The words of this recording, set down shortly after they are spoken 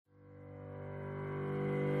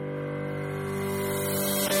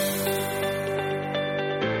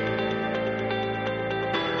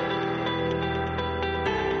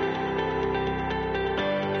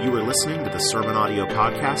You are listening to the Sermon Audio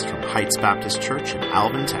Podcast from Heights Baptist Church in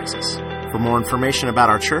Alvin, Texas. For more information about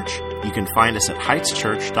our church, you can find us at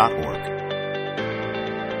heightschurch.org.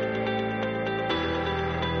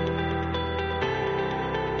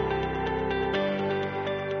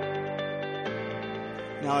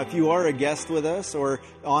 Now, if you are a guest with us or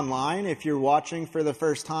online, if you're watching for the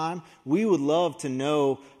first time, we would love to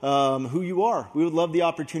know who you are. We would love the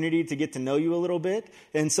opportunity to get to know you a little bit.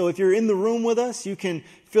 And so if you're in the room with us, you can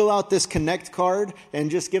fill out this Connect card and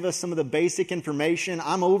just give us some of the basic information.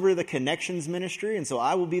 I'm over the Connections Ministry, and so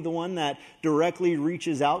I will be the one that directly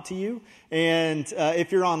reaches out to you. And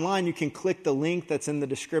if you're online, you can click the link that's in the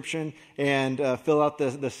description and fill out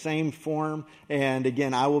the same form. And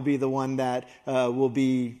again, I will be the one that will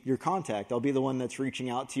be your contact. I'll be the one that's reaching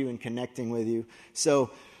out to you and connecting with you. So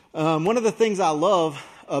one of the things I love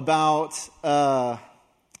about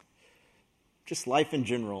just life in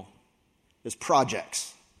general is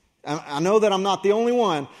projects. I know that I'm not the only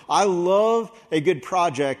one. I love a good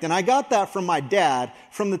project. And I got that from my dad.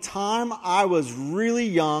 From the time I was really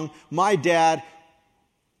young, my dad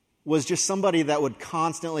was just somebody that would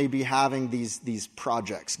constantly be having these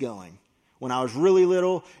projects going. When I was really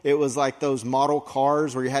little, it was like those model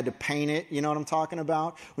cars where you had to paint it. You know what I'm talking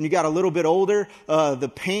about? When you got a little bit older,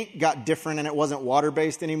 the paint got different and it wasn't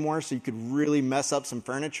water-based anymore, so you could really mess up some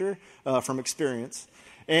furniture from experience.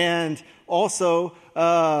 And also,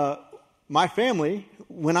 my family,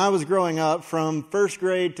 when I was growing up, from first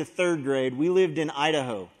grade to third grade, we lived in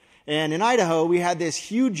Idaho. And in Idaho, we had this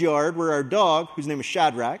huge yard where our dog, whose name is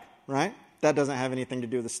Shadrach, right? That doesn't have anything to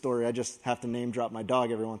do with the story. I just have to name drop my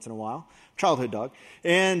dog every once in a while. Childhood dog.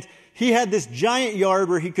 And he had this giant yard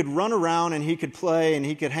where he could run around and he could play and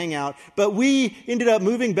he could hang out. But we ended up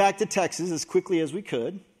moving back to Texas as quickly as we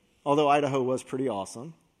could, although Idaho was pretty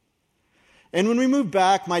awesome. And when we moved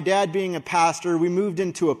back, my dad being a pastor, we moved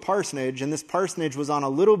into a parsonage, and this parsonage was on a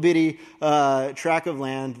little bitty tract of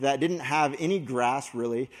land that didn't have any grass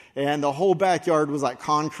really, and the whole backyard was like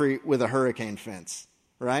concrete with a hurricane fence,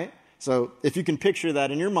 right? So if you can picture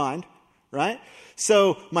that in your mind, right?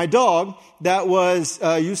 So my dog, that was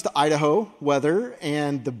used to Idaho weather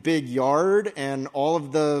and the big yard and all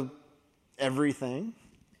of the everything,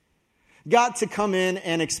 got to come in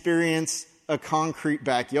and experience a concrete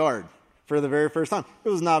backyard for the very first time. It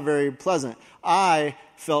was not very pleasant. I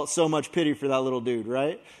felt so much pity for that little dude,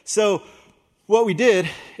 right? So what we did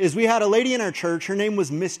is we had a lady in our church. Her name was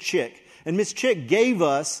Miss Chick. And Miss Chick gave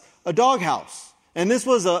us a doghouse. And this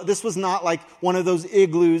was not like one of those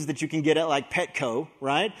igloos that you can get at like Petco,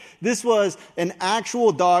 right? This was an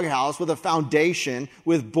actual doghouse with a foundation,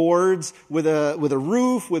 with boards, with a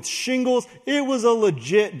roof, with shingles. It was a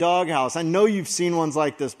legit doghouse. I know you've seen ones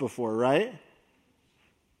like this before, right?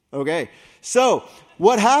 Okay, so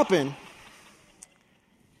what happened,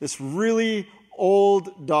 this really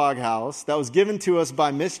old doghouse that was given to us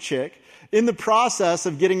by Miss Chick, in the process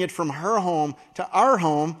of getting it from her home to our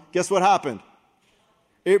home, guess what happened?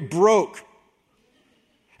 It broke.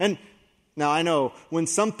 And now I know when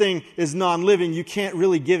something is non-living, you can't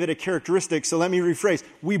really give it a characteristic, so let me rephrase.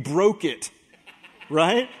 We broke it,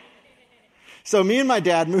 right? So me and my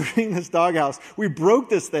dad moving this doghouse, we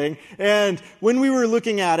broke this thing, and when we were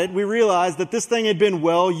looking at it, we realized that this thing had been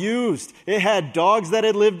well used. It had dogs that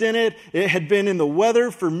had lived in it. It had been in the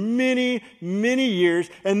weather for many, many years,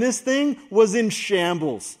 and this thing was in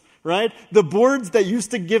shambles, right? The boards that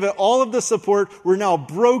used to give it all of the support were now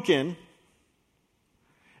broken,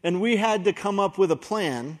 and we had to come up with a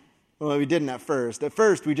plan. Well, we didn't at first. At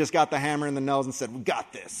first, we just got the hammer and the nails and said, we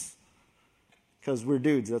got this, because we're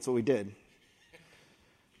dudes. That's what we did.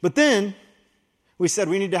 But then we said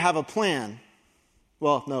we need to have a plan.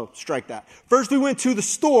 Well, no, strike that. First we went to the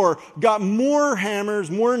store, got more hammers,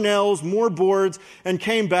 more nails, more boards, and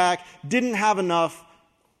came back, didn't have enough,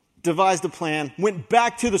 devised a plan, went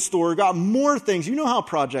back to the store, got more things. You know how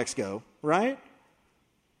projects go, right?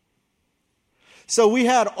 So we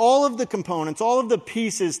had all of the components, all of the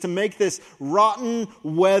pieces to make this rotten,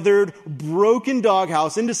 weathered, broken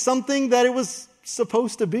doghouse into something that it was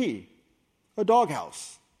supposed to be, a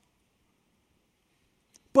doghouse.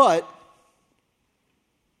 But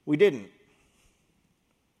we didn't.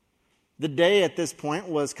 The day at this point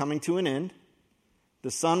was coming to an end.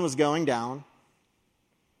 The sun was going down.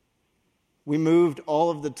 We moved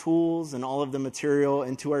all of the tools and all of the material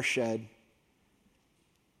into our shed,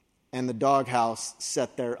 and the doghouse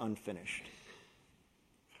sat there unfinished.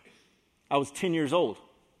 I was 10 years old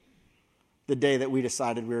the day that we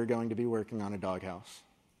decided we were going to be working on a doghouse.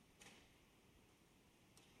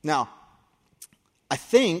 Now, I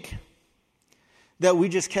think that we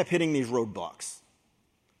just kept hitting these roadblocks.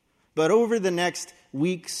 But over the next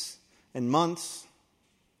weeks and months,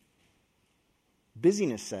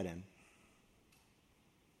 busyness set in.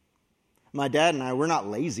 My dad and I, we're not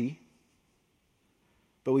lazy,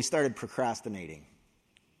 but we started procrastinating.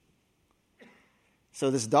 So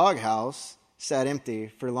this doghouse sat empty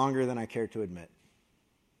for longer than I cared to admit.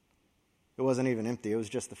 It wasn't even empty, it was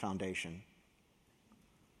just the foundation.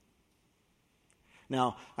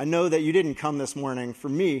 Now, I know that you didn't come this morning for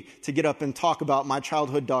me to get up and talk about my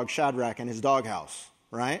childhood dog Shadrach and his doghouse,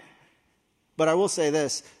 right? But I will say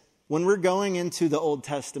this, when we're going into the Old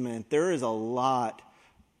Testament, there is a lot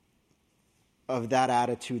of that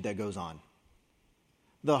attitude that goes on.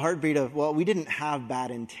 The heartbeat of, well, we didn't have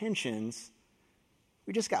bad intentions,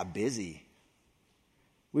 we just got busy.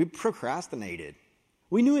 We procrastinated.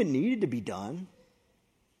 We knew it needed to be done.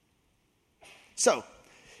 So,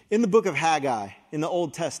 in the book of Haggai, in the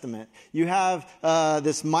Old Testament, you have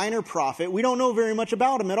this minor prophet. We don't know very much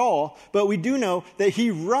about him at all, but we do know that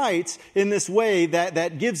he writes in this way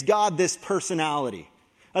that gives God this personality.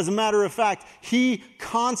 As a matter of fact, he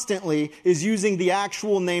constantly is using the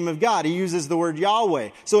actual name of God. He uses the word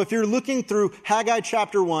Yahweh. So if you're looking through Haggai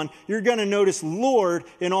chapter 1, you're going to notice Lord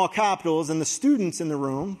in all capitals, and the students in the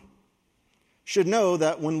room should know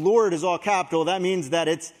that when Lord is all capital, that means that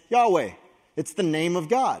it's Yahweh. It's the name of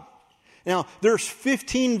God. Now, there's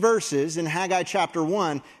 15 verses in Haggai chapter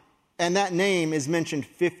 1, and that name is mentioned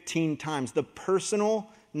 15 times, the personal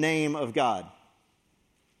name of God.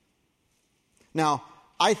 Now,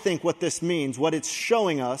 I think what this means, what it's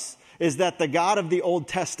showing us, is that the God of the Old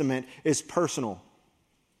Testament is personal.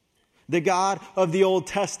 The God of the Old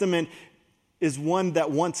Testament is one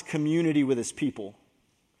that wants community with his people.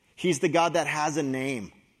 He's the God that has a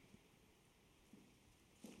name.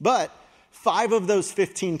 But 5 of those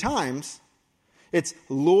 15 times, it's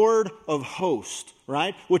Lord of hosts,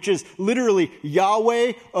 right? Which is literally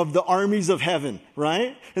Yahweh of the armies of heaven,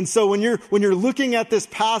 right? And so when you're looking at this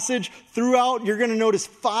passage throughout, you're going to notice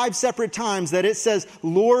 5 separate times that it says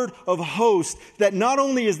Lord of hosts, that not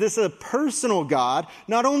only is this a personal God,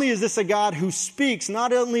 not only is this a God who speaks,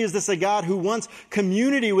 not only is this a God who wants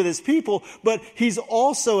community with his people, but he's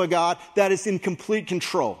also a God that is in complete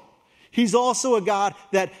control. He's also a God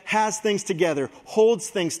that has things together, holds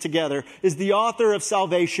things together, is the author of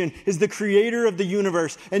salvation, is the creator of the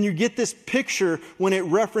universe. And you get this picture when it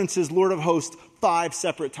references Lord of hosts 5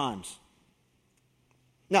 separate times.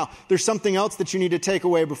 Now, there's something else that you need to take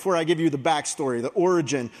away before I give you the backstory, the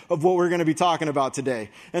origin of what we're going to be talking about today.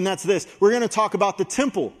 And that's this. We're going to talk about the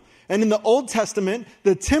temple. And in the Old Testament,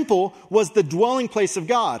 the temple was the dwelling place of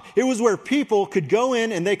God. It was where people could go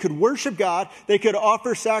in and they could worship God. They could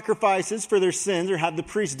offer sacrifices for their sins or have the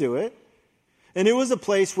priest do it. And it was a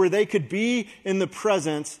place where they could be in the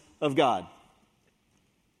presence of God.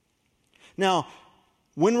 Now,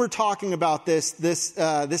 when we're talking about this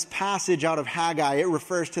passage out of Haggai, it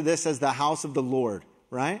refers to this as the house of the Lord,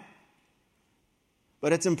 right?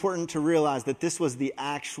 But it's important to realize that this was the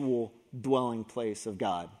actual dwelling place of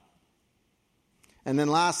God. And then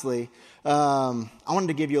lastly, I wanted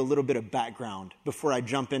to give you a little bit of background before I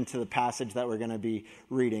jump into the passage that we're going to be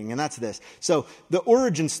reading, and that's this. So the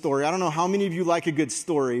origin story, I don't know how many of you like a good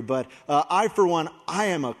story, but I, for one, I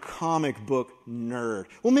am a comic book nerd.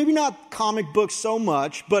 Well, maybe not comic books so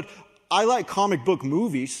much, but I like comic book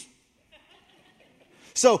movies.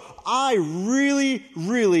 So I really,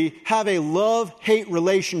 really have a love-hate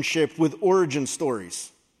relationship with origin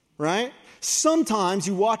stories, right? Sometimes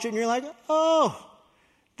you watch it and you're like, oh,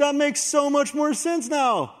 that makes so much more sense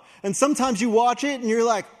now. And sometimes you watch it and you're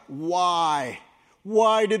like, why?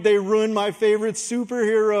 Why did they ruin my favorite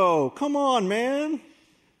superhero? Come on, man.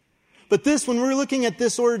 But when we're looking at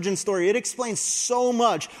this origin story, it explains so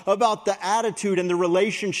much about the attitude and the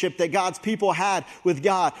relationship that God's people had with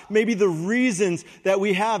God. Maybe the reasons that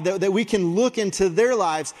we have, that we can look into their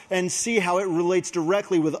lives and see how it relates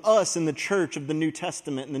directly with us in the church of the New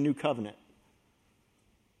Testament and the New Covenant.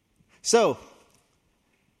 So,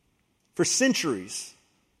 for centuries,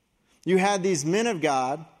 you had these men of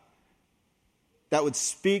God that would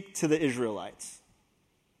speak to the Israelites.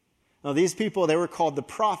 Now, these people, they were called the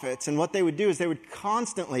prophets, and what they would do is they would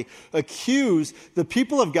constantly accuse the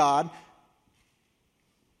people of God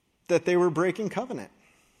that they were breaking covenant,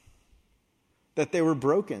 that they were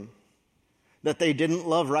broken, that they didn't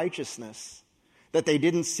love righteousness, that they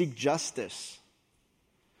didn't seek justice.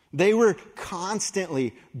 They were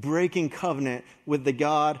constantly breaking covenant with the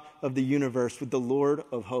God of the universe, with the Lord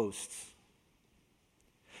of hosts.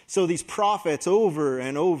 So these prophets over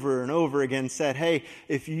and over and over again said, hey,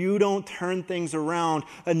 if you don't turn things around,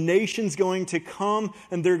 a nation's going to come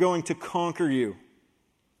and they're going to conquer you.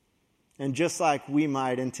 And just like we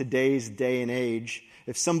might in today's day and age,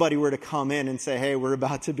 if somebody were to come in and say, hey, we're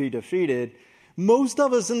about to be defeated, most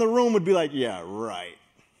of us in the room would be like, yeah, right.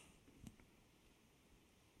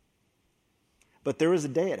 But there was a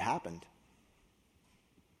day it happened.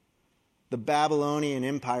 The Babylonian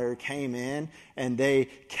Empire came in and they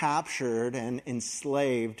captured and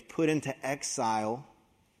enslaved, put into exile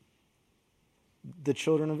the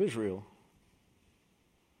children of Israel.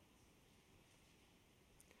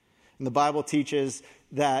 And the Bible teaches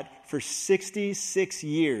that for 66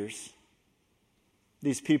 years,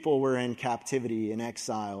 these people were in captivity, in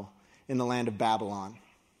exile, in the land of Babylon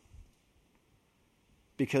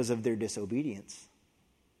because of their disobedience.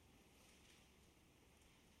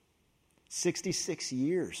 66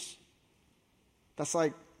 years. That's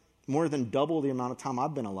like more than double the amount of time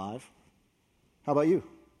I've been alive. How about you?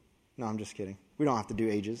 No, I'm just kidding. We don't have to do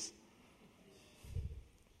ages.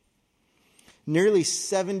 Nearly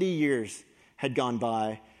 70 years had gone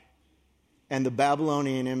by, and the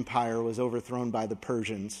Babylonian Empire was overthrown by the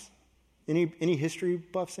Persians. Any history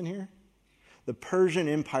buffs in here? The Persian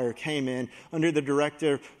Empire came in under the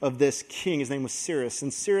director of this king. His name was Cyrus.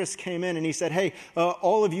 And Cyrus came in and he said, hey,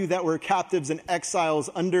 all of you that were captives and exiles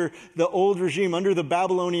under the old regime, under the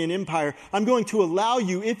Babylonian Empire, I'm going to allow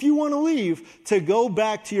you, if you want to leave, to go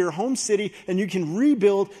back to your home city and you can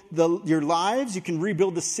rebuild your lives, you can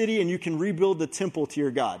rebuild the city, and you can rebuild the temple to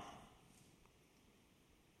your God.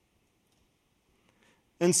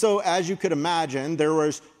 And so, as you could imagine, there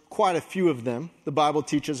was quite a few of them. The Bible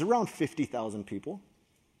teaches around 50,000 people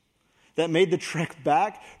that made the trek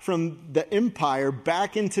back from the empire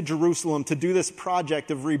back into Jerusalem to do this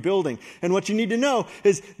project of rebuilding. And what you need to know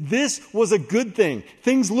is this was a good thing.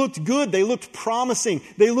 Things looked good. They looked promising.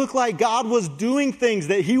 They looked like God was doing things,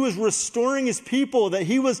 that he was restoring his people, that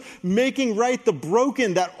he was making right the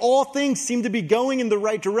broken, that all things seemed to be going in the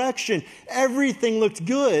right direction. Everything looked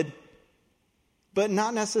good, but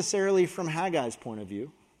not necessarily from Haggai's point of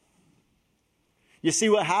view. You see,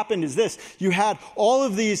 what happened is this. You had all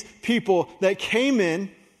of these people that came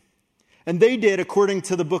in, and they did, according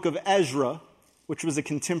to the book of Ezra, which was a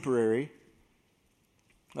contemporary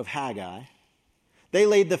of Haggai, they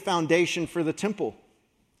laid the foundation for the temple.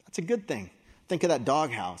 That's a good thing. Think of that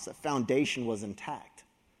doghouse. That foundation was intact.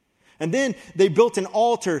 And then they built an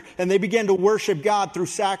altar, and they began to worship God through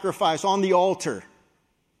sacrifice on the altar.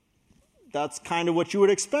 That's kind of what you would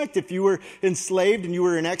expect if you were enslaved and you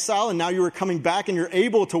were in exile and now you were coming back and you're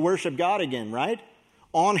able to worship God again, right?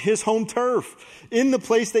 On his home turf, in the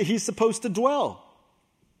place that he's supposed to dwell.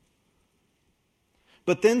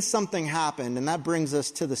 But then something happened, and that brings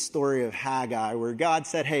us to the story of Haggai, where God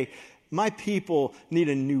said, hey, my people need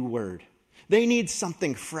a new word. They need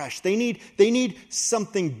something fresh. They need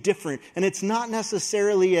something different. And it's not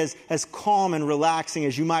necessarily as calm and relaxing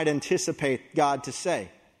as you might anticipate God to say.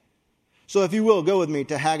 So if you will, go with me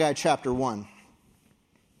to Haggai chapter 1.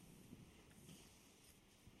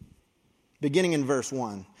 Beginning in verse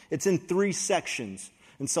 1. It's in 3 sections.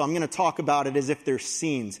 And so I'm going to talk about it as if they're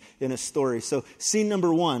scenes in a story. So scene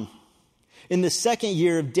number 1. In the 2nd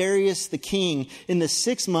year of Darius the king, in the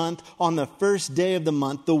 6th month, on the 1st day of the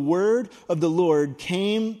month, the word of the Lord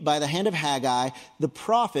came by the hand of Haggai, the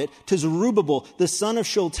prophet, to Zerubbabel, the son of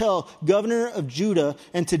Shealtiel, governor of Judah,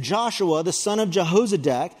 and to Joshua, the son of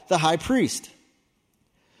Jehozadak, the high priest.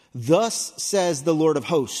 Thus says the Lord of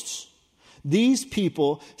hosts, these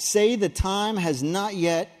people say the time has not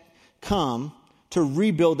yet come to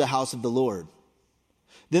rebuild the house of the Lord.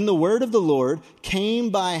 Then the word of the Lord came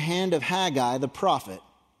by hand of Haggai the prophet.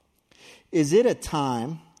 Is it a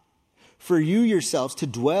time for you yourselves to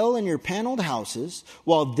dwell in your paneled houses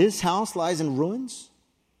while this house lies in ruins?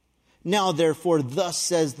 Now therefore, thus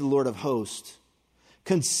says the Lord of hosts,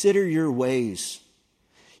 consider your ways.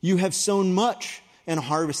 You have sown much and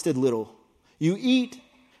harvested little. You eat,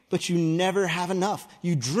 but you never have enough.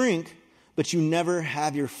 You drink, but you never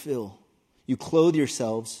have your fill. You clothe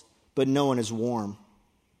yourselves, but no one is warm.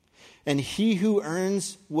 And he who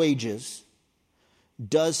earns wages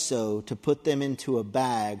does so to put them into a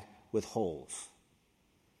bag with holes.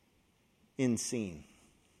 In scene.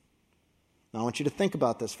 Now I want you to think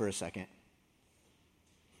about this for a second.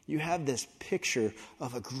 You have this picture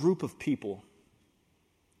of a group of people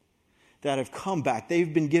that have come back.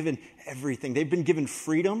 They've been given everything. They've been given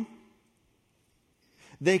freedom.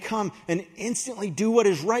 They come and instantly do what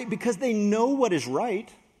is right because they know what is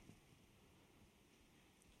right.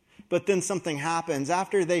 But then something happens.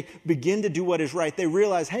 After they begin to do what is right, they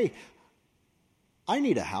realize, hey, I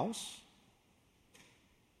need a house.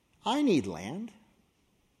 I need land.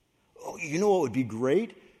 Oh, you know what would be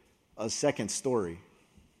great? A second story.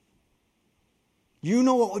 You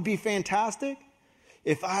know what would be fantastic?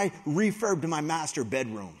 If I refurbed my master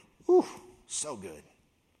bedroom. Ooh, so good.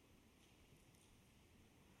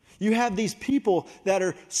 You have these people that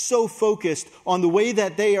are so focused on the way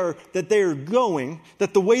that they are going,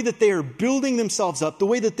 that the way that they are building themselves up, the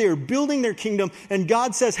way that they are building their kingdom. And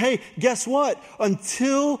God says, hey, guess what?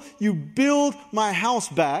 Until you build my house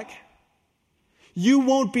back, you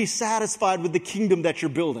won't be satisfied with the kingdom that you're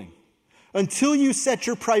building. Until you set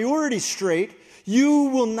your priorities straight, you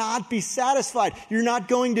will not be satisfied. You're not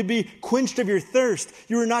going to be quenched of your thirst.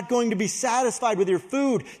 You are not going to be satisfied with your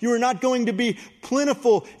food. You are not going to be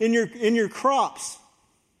plentiful in your crops.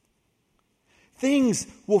 Things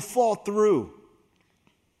will fall through.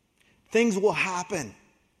 Things will happen.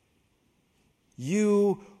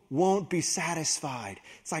 You won't be satisfied.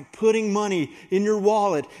 It's like putting money in your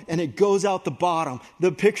wallet and it goes out the bottom.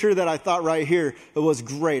 The picture that I thought right here, it was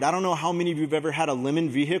great. I don't know how many of you have ever had a lemon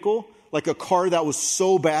vehicle, like a car that was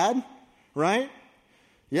so bad, right?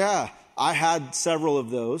 Yeah, I had several of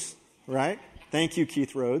those, right? Thank you,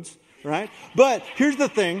 Keith Rhodes, right? But here's the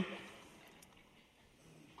thing.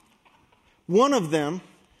 One of them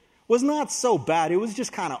was not so bad. It was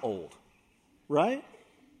just kind of old, right?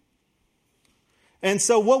 And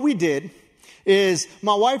so what we did is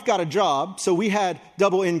my wife got a job, so we had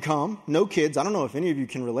double income, no kids. I don't know if any of you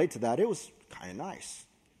can relate to that. It was kind of nice.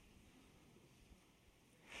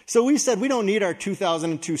 So we said, we don't need our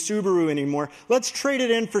 2002 Subaru anymore. Let's trade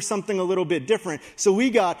it in for something a little bit different. So we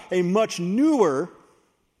got a much newer,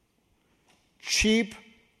 cheap,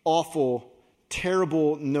 awful,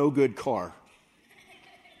 terrible, no good car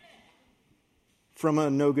from a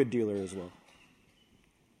no good dealer as well.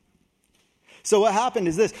 So what happened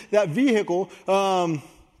is this, that vehicle,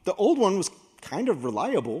 the old one was kind of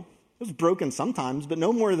reliable. It was broken sometimes, but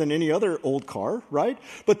no more than any other old car, right?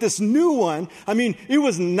 But this new one, I mean, it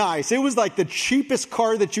was nice. It was like the cheapest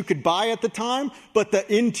car that you could buy at the time, but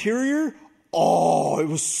the interior, oh, it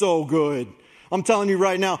was so good. I'm telling you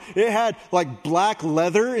right now, it had like black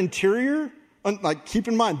leather interior. Like, keep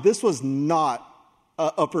in mind, this was not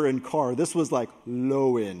an upper end car. This was like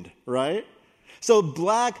low end, right? So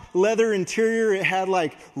black leather interior, it had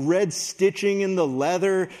like red stitching in the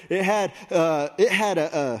leather. It had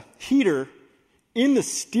a heater in the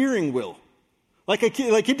steering wheel. Like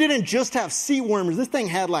it didn't just have seat warmers. This thing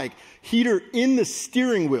had like heater in the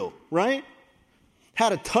steering wheel, right?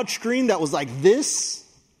 Had a touch screen that was like this.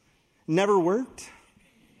 Never worked.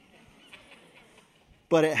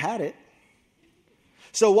 But it had it.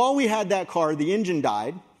 So while we had that car, the engine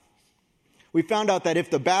died. We found out that if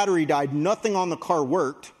the battery died, nothing on the car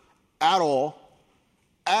worked at all.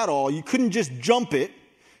 At all. You couldn't just jump it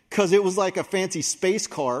because it was like a fancy space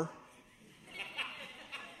car.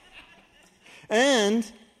 And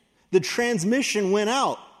the transmission went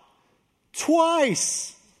out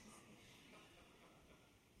twice.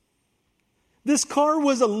 This car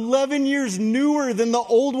was 11 years newer than the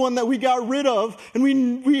old one that we got rid of, and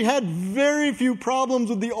we had very few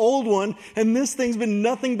problems with the old one, and this thing's been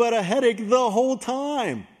nothing but a headache the whole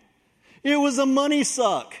time. It was a money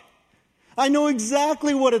suck. I know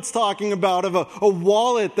exactly what it's talking about, of a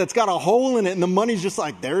wallet that's got a hole in it, and the money's just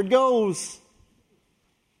like, there it goes.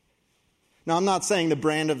 Now, I'm not saying the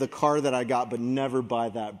brand of the car that I got, but never buy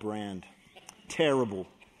that brand. Terrible.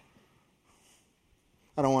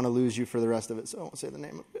 I don't want to lose you for the rest of it, so I won't say the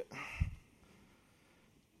name of it.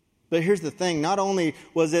 But here's the thing. Not only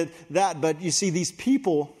was it that, but you see, these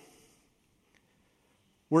people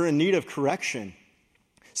were in need of correction.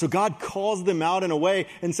 So God calls them out in a way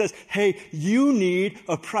and says, hey, you need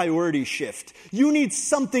a priority shift. You need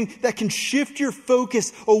something that can shift your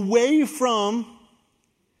focus away from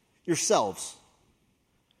yourselves.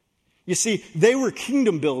 You see, they were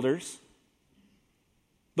kingdom builders.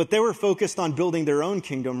 But they were focused on building their own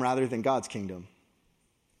kingdom rather than God's kingdom.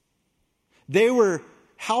 They were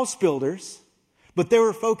house builders, but they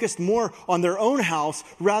were focused more on their own house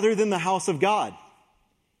rather than the house of God.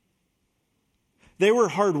 They were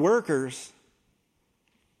hard workers,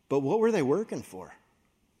 but what were they working for?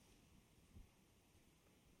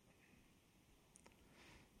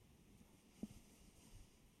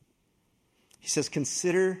 He says,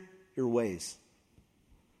 consider your ways.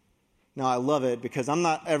 Now, I love it because I'm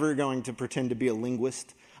not ever going to pretend to be a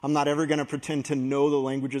linguist. I'm not ever going to pretend to know the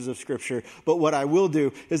languages of Scripture. But what I will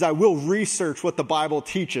do is I will research what the Bible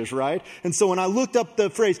teaches, right? And so when I looked up the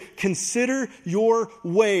phrase, consider your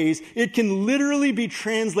ways, it can literally be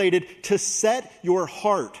translated to set your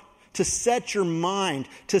heart, to set your mind,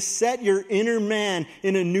 to set your inner man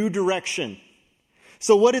in a new direction.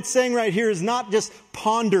 So what it's saying right here is not just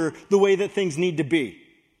ponder the way that things need to be.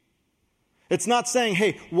 It's not saying,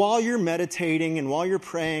 hey, while you're meditating and while you're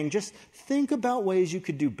praying, just think about ways you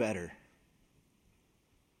could do better.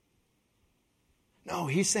 No,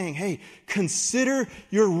 he's saying, hey, consider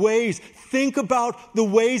your ways. Think about the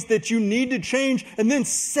ways that you need to change and then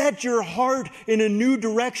set your heart in a new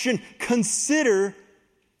direction. Consider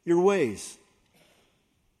your ways.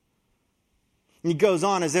 And he goes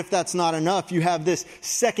on as if that's not enough. You have this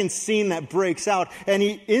second scene that breaks out, and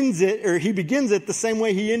he begins it the same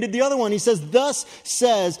way he ended the other one. He says, thus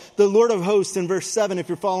says the Lord of hosts in verse 7, if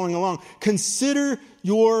you're following along, consider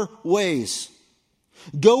your ways.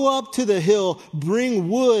 Go up to the hill, bring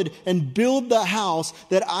wood, and build the house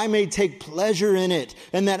that I may take pleasure in it,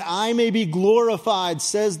 and that I may be glorified,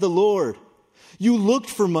 says the Lord. You looked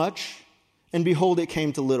for much, and behold, it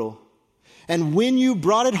came to little. And when you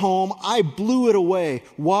brought it home, I blew it away.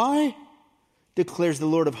 Why? Declares the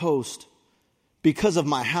Lord of hosts. Because of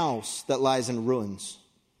my house that lies in ruins.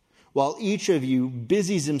 While each of you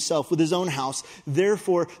busies himself with his own house,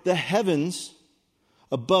 therefore the heavens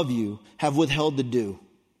above you have withheld the dew.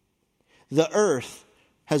 The earth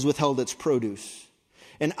has withheld its produce.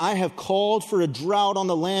 And I have called for a drought on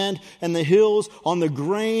the land and the hills, on the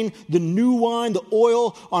grain, the new wine, the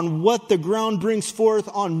oil, on what the ground brings forth,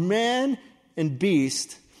 on man and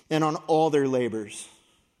beast, and on all their labors.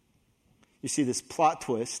 You see, this plot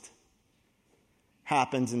twist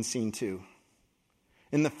happens in scene 2.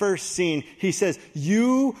 In the first scene, he says,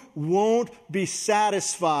 you won't be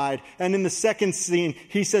satisfied. And in the second scene,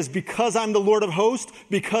 he says, because I'm the Lord of hosts,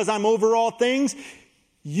 because I'm over all things,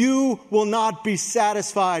 you will not be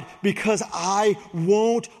satisfied because I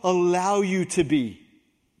won't allow you to be.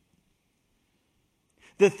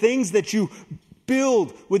 The things that you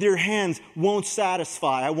build with your hands won't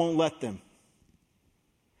satisfy. I won't let them.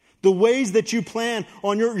 The ways that you plan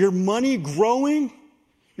on your money growing,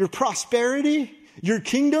 your prosperity, your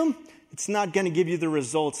kingdom, it's not going to give you the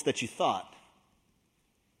results that you thought.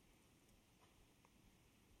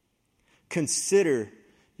 Consider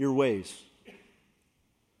your ways.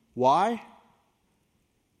 Why?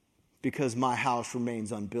 Because my house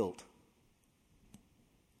remains unbuilt.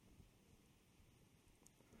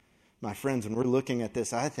 My friends, when we're looking at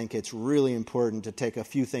this, I think it's really important to take a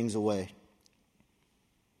few things away.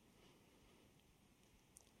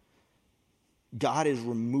 God is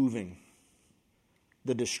removing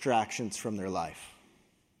the distractions from their life.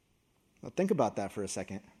 Now think about that for a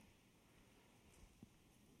second.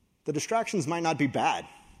 The distractions might not be bad.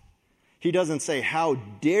 He doesn't say, how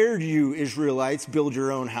dare you, Israelites, build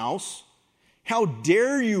your own house? How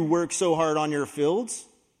dare you work so hard on your fields?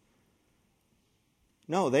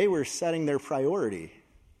 No, they were setting their priority.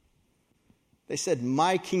 They said,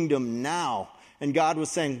 my kingdom now. And God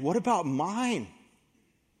was saying, what about mine?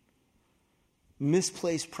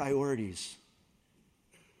 Misplaced priorities.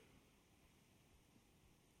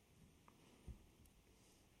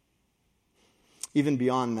 Even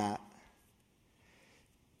beyond that,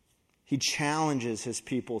 he challenges his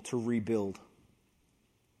people to rebuild.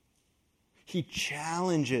 He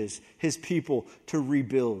challenges his people to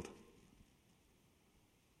rebuild.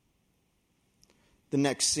 The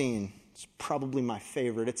next scene is probably my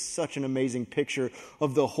favorite. It's such an amazing picture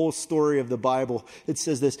of the whole story of the Bible. It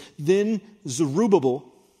says this, then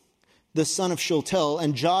Zerubbabel, the son of Shealtiel,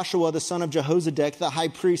 and Joshua, the son of Jehozadak, the high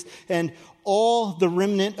priest, and all the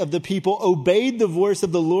remnant of the people obeyed the voice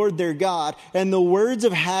of the Lord their God and the words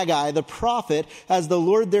of Haggai, the prophet, as the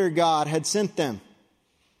Lord their God had sent them.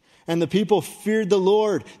 And the people feared the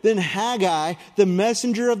Lord. Then Haggai, the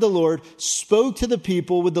messenger of the Lord, spoke to the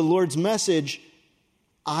people with the Lord's message,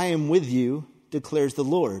 I am with you, declares the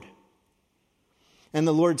Lord. And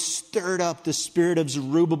the Lord stirred up the spirit of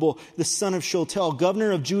Zerubbabel, the son of Shealtiel,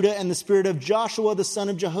 governor of Judah, and the spirit of Joshua, the son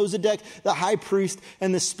of Jehozadak, the high priest,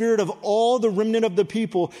 and the spirit of all the remnant of the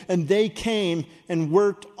people. And they came and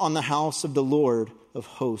worked on the house of the Lord of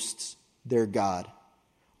hosts, their God,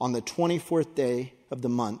 on the 24th day of the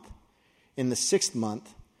month, in the 6th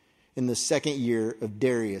month, in the 2nd year of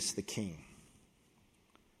Darius the king.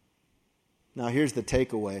 Now here's the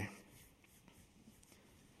takeaway.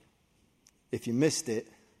 If you missed it,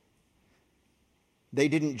 they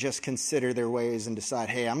didn't just consider their ways and decide,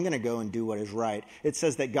 hey, I'm going to go and do what is right. It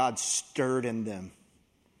says that God stirred in them.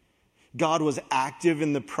 God was active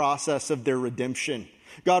in the process of their redemption.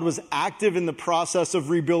 God was active in the process of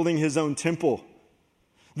rebuilding his own temple.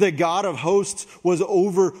 The God of hosts was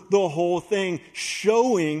over the whole thing,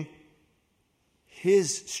 showing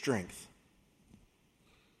his strength.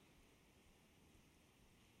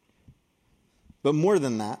 But more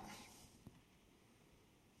than that,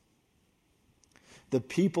 the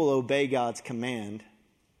people obey God's command,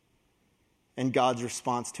 And God's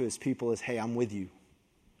response to his people is, hey, I'm with you.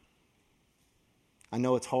 I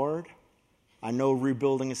know it's hard. I know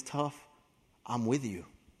rebuilding is tough. I'm with you.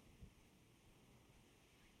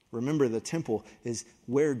 Remember, the temple is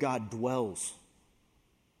where God dwells.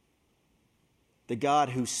 The God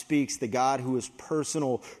who speaks, the God who is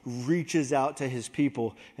personal, reaches out to his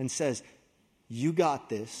people and says, you got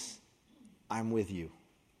this. I'm with you.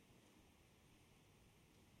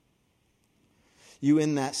 You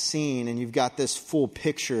in that scene, and you've got this full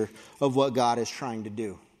picture of what God is trying to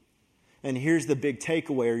do. And here's the big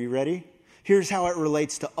takeaway. Are you ready? Here's how it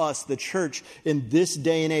relates to us, the church, in this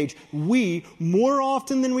day and age. We, more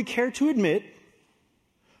often than we care to admit,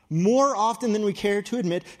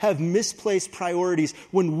 have misplaced priorities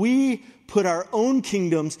when we put our own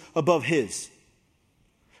kingdoms above his.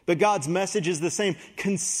 But God's message is the same.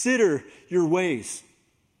 Consider your ways.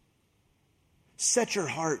 Set your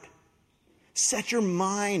heart. Set your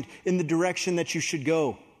mind in the direction that you should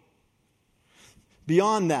go.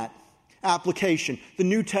 Beyond that, application. The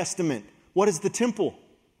New Testament. What is the temple?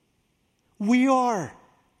 We are.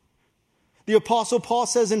 The Apostle Paul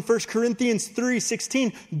says in 1 Corinthians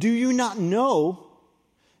 3:16, do you not know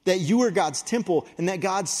that you are God's temple and that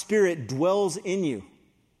God's Spirit dwells in you?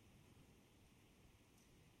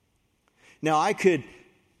 Now, I could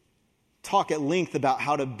talk at length about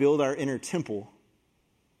how to build our inner temple,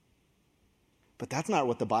 but that's not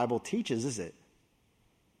what the Bible teaches, is it?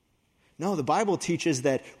 No, the Bible teaches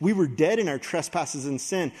that we were dead in our trespasses and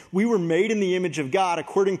sin. We were made in the image of God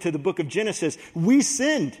according to the book of Genesis. We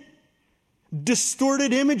sinned.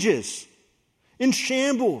 Distorted images. In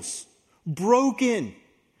shambles. Broken.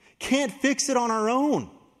 Can't fix it on our own.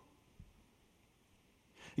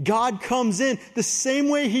 God comes in the same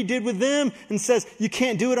way he did with them and says, you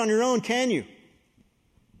can't do it on your own, can you?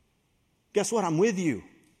 Guess what? I'm with you.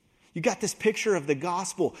 You got this picture of the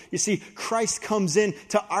gospel. You see, Christ comes in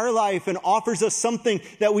to our life and offers us something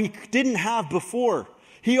that we didn't have before.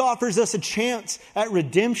 He offers us a chance at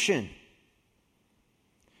redemption.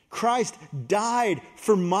 Christ died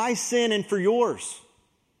for my sin and for yours.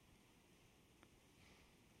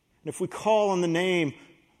 And if we call on the name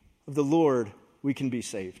of the Lord, we can be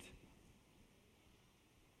saved.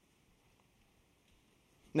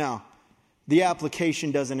 Now, the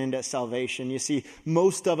application doesn't end at salvation. You see,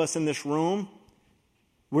 most of us in this room,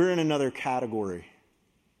 we're in another category.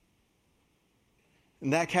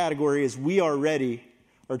 And that category is we already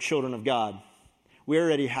are children of God. We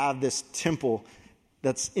already have this temple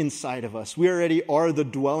that's inside of us. We already are the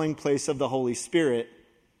dwelling place of the Holy Spirit.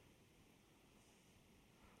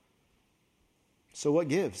 So what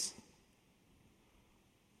gives?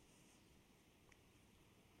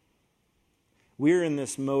 We're in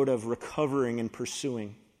this mode of recovering and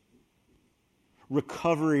pursuing.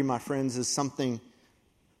 Recovery, my friends, is something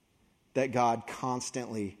that God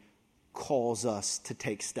constantly calls us to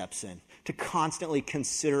take steps in, to constantly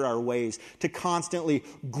consider our ways, to constantly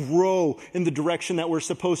grow in the direction that we're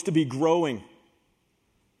supposed to be growing.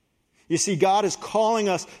 You see, God is calling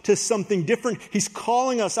us to something different. He's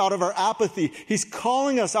calling us out of our apathy. He's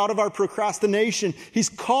calling us out of our procrastination. He's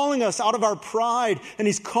calling us out of our pride, and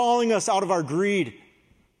He's calling us out of our greed.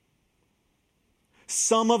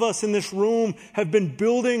 Some of us in this room have been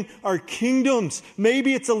building our kingdoms.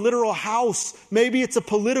 Maybe it's a literal house. Maybe it's a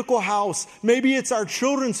political house. Maybe it's our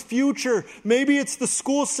children's future. Maybe it's the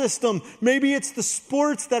school system. Maybe it's the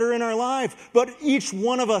sports that are in our life. But each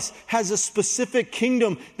one of us has a specific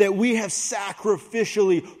kingdom that we have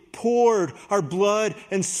sacrificially poured our blood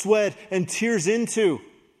and sweat and tears into.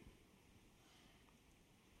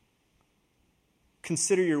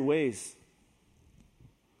 Consider your ways.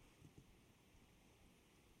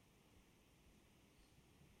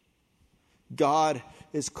 God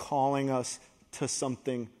is calling us to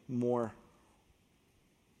something more.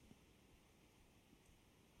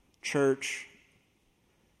 Church,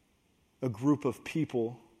 a group of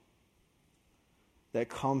people that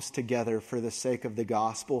comes together for the sake of the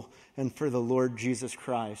gospel and for the Lord Jesus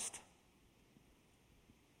Christ,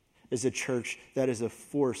 is a church that is a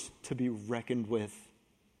force to be reckoned with.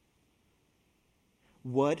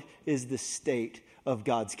 What is the state of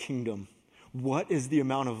God's kingdom? What is the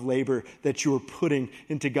amount of labor that you are putting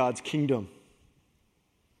into God's kingdom?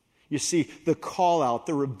 You see, the call out,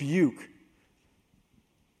 the rebuke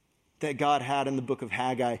that God had in the book of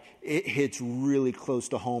Haggai, it hits really close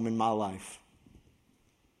to home in my life.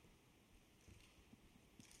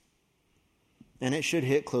 And it should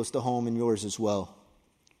hit close to home in yours as well.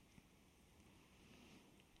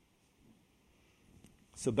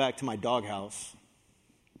 So back to my doghouse.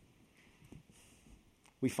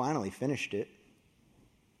 We finally finished it.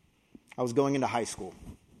 I was going into high school.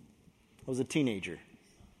 I was a teenager.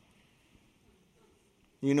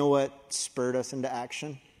 You know what spurred us into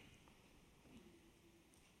action?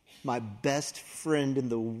 My best friend in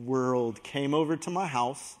the world came over to my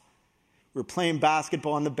house. We were playing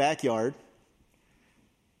basketball in the backyard.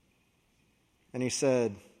 And he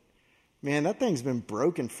said, man, that thing's been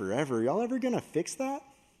broken forever. Y'all ever going to fix that?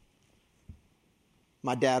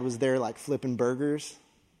 My dad was there like flipping burgers.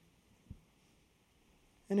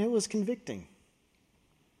 And it was convicting.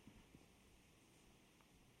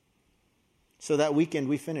 So that weekend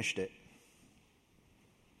we finished it.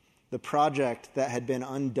 The project that had been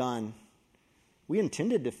undone, we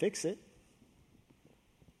intended to fix it.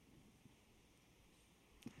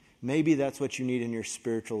 Maybe that's what you need in your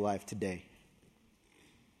spiritual life today.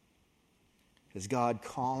 Is God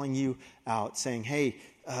calling you out, saying, hey,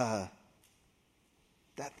 that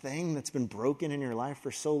thing that's been broken in your life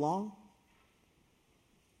for so long,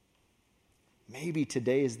 maybe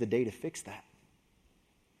today is the day to fix that.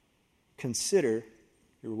 Consider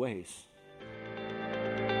your ways.